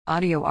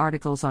Audio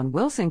articles on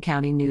Wilson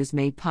County News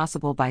made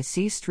possible by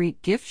C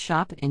Street Gift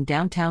Shop in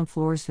downtown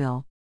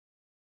Floresville.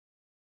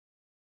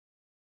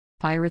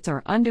 Pirates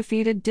are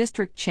undefeated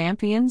district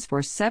champions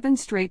for 7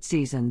 straight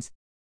seasons.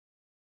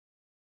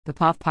 The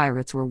POF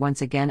Pirates were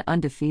once again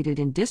undefeated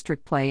in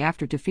district play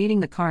after defeating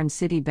the Karnes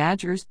City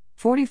Badgers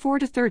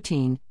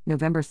 44-13,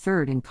 November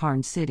 3rd in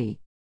Karnes City.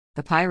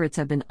 The Pirates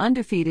have been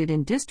undefeated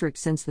in district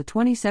since the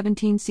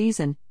 2017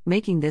 season,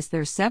 making this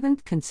their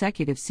 7th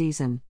consecutive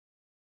season.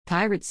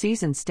 Pirate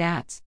season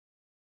stats.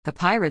 The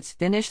Pirates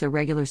finished the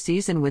regular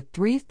season with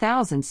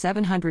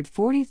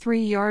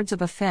 3,743 yards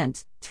of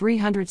offense,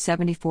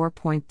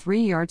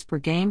 374.3 yards per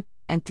game,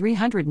 and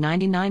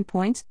 399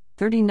 points,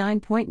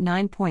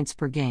 39.9 points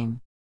per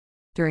game.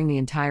 During the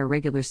entire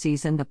regular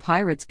season, the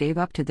Pirates gave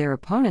up to their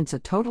opponents a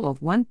total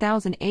of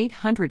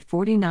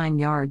 1,849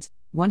 yards,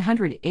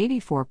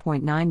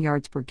 184.9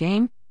 yards per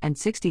game, and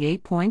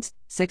 68 points,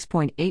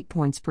 6.8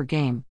 points per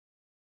game.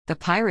 The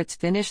Pirates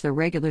finished the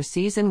regular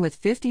season with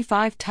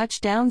 55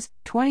 touchdowns,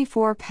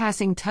 24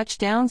 passing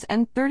touchdowns,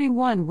 and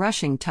 31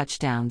 rushing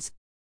touchdowns.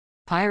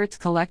 Pirates'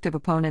 collective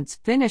opponents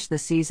finished the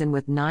season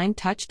with 9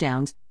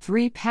 touchdowns,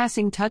 3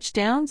 passing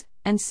touchdowns,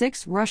 and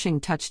 6 rushing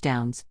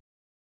touchdowns.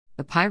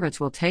 The Pirates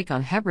will take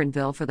on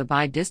Hebronville for the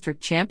Bi-District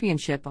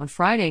Championship on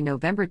Friday,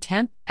 November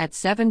 10th at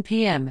 7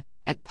 p.m.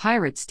 at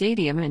Pirate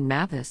Stadium in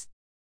Mathis.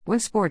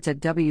 With sports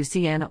at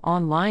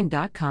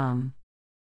WCNonline.com.